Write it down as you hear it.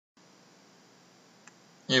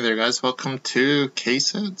Hey there guys, welcome to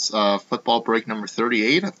K-Sets, football break number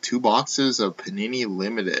 38 of 2 boxes of Panini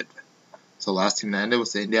Limited. So last team that ended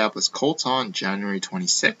was the Indianapolis Colts on January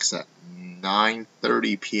 26th at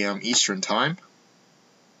 9:30 p.m. Eastern Time.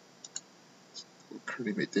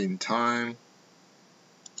 Currently date time,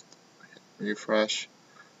 refresh.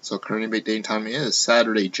 So currently date time is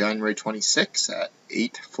Saturday, January 26th at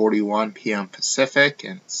 8:41 p.m. Pacific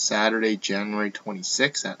and Saturday, January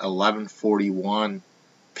 26th at 11:41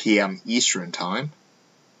 p.m. Eastern Time.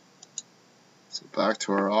 So back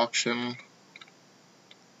to our auction.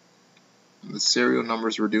 The serial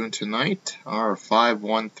numbers we're doing tonight are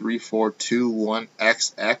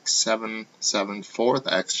 513421XX774.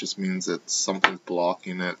 The X just means that something's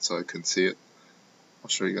blocking it so I can see it. I'll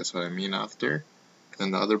show you guys what I mean after.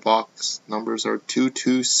 And the other box numbers are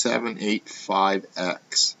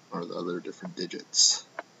 22785X, or the other different digits.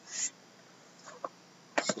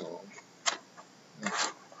 So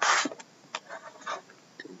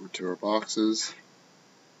go over to our boxes.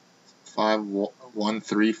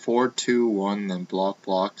 513421, then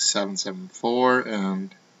block 774,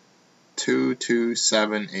 and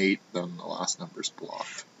 2278, then the last number's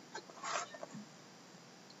blocked.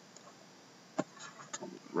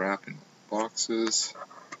 Wrapping boxes.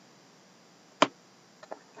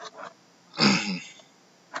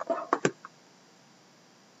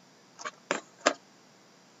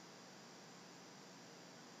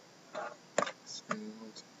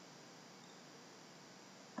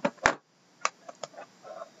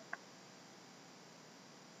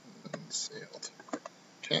 Sealed.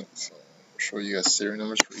 Okay, so I'll show you guys serial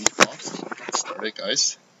numbers for each box. Let's start it,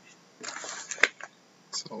 guys.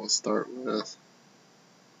 So we'll start with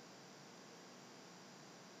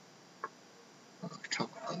come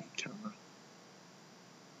on, camera.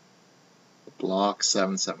 Block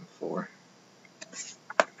 774.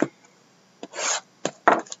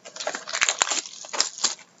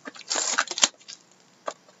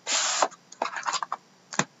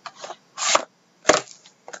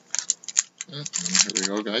 Here we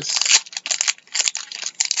go, guys.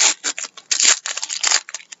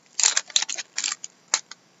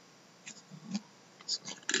 So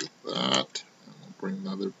do that, and we'll bring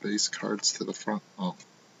the other base cards to the front. Oh,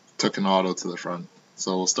 took an auto to the front.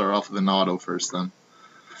 So we'll start off with an auto first then.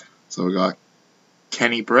 So we got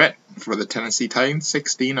Kenny Britt for the Tennessee Titans,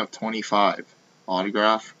 16/25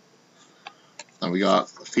 autograph. Then we got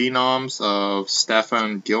Phenoms of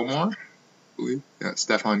Stephon Gilmore.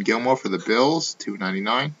 Stephon Gilmore for the Bills,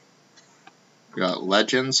 $2.99. We got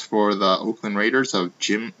Legends for the Oakland Raiders of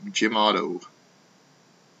Jim Otto,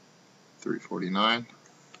 $3.49.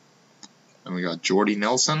 And we got Jordy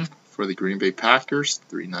Nelson for the Green Bay Packers,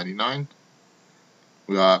 $3.99.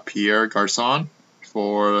 We got Pierre Garçon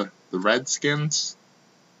for the Redskins,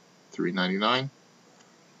 $3.99.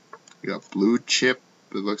 We got Blue Chip,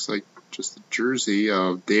 it looks like just a jersey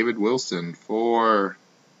of David Wilson for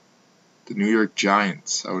the New York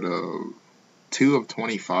Giants out of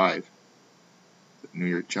 2/25. The New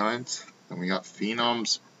York Giants. Then we got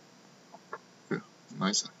Phenoms.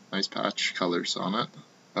 Nice patch colors on it.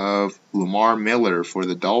 Of Lamar Miller for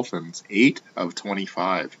the Dolphins,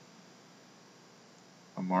 8/25.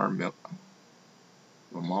 Lamar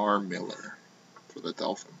Miller for the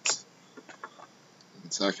Dolphins.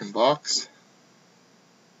 And second box.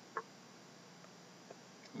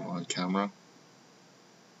 Come on, camera.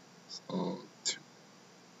 So,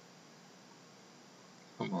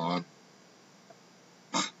 come on.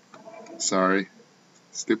 Sorry,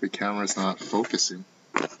 stupid camera's not focusing.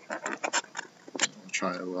 I'll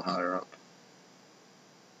try it a little higher up.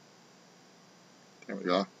 There we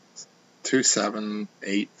go.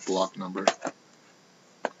 278 block number.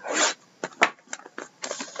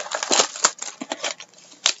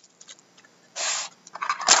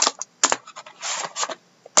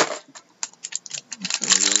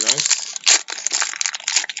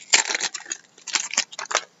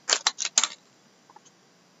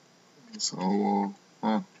 So,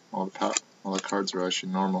 all the cards are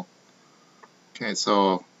actually normal. Okay,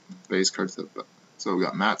 so base cards. So we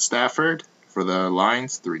got Matt Stafford for the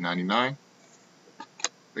Lions, $3.99.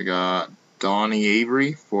 We got Donnie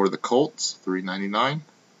Avery for the Colts, $3.99.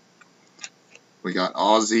 We got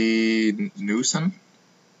Ozzie Newsome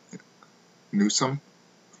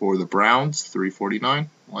for the Browns, $3.49.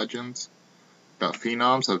 Legends. We got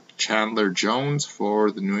Phenoms of Chandler Jones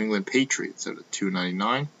for the New England Patriots at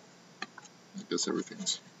 $2.99. I guess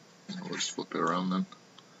everything's. We'll just flip it around then.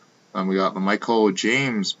 We got the Michael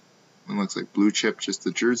James. It looks like blue chip, just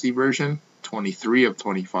the jersey version.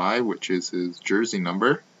 23/25, which is his jersey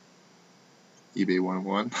number. eBay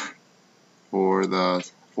 101 for the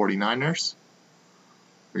 49ers.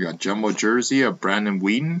 We got jumbo jersey of Brandon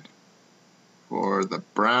Wheaton for the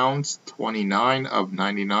Browns, 29 of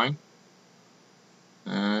 99.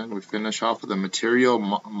 And we finish off with the material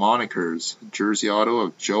monikers jersey auto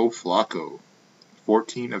of Joe Flacco,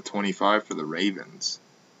 14 of 25 for the Ravens.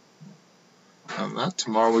 And that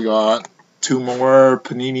tomorrow we got 2 more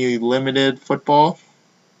Panini Limited football,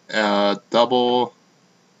 double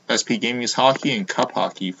SP Gaming's hockey and cup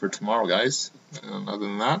hockey for tomorrow, guys. And other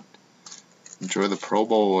than that, enjoy the Pro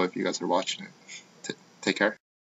Bowl if you guys are watching it. Take care.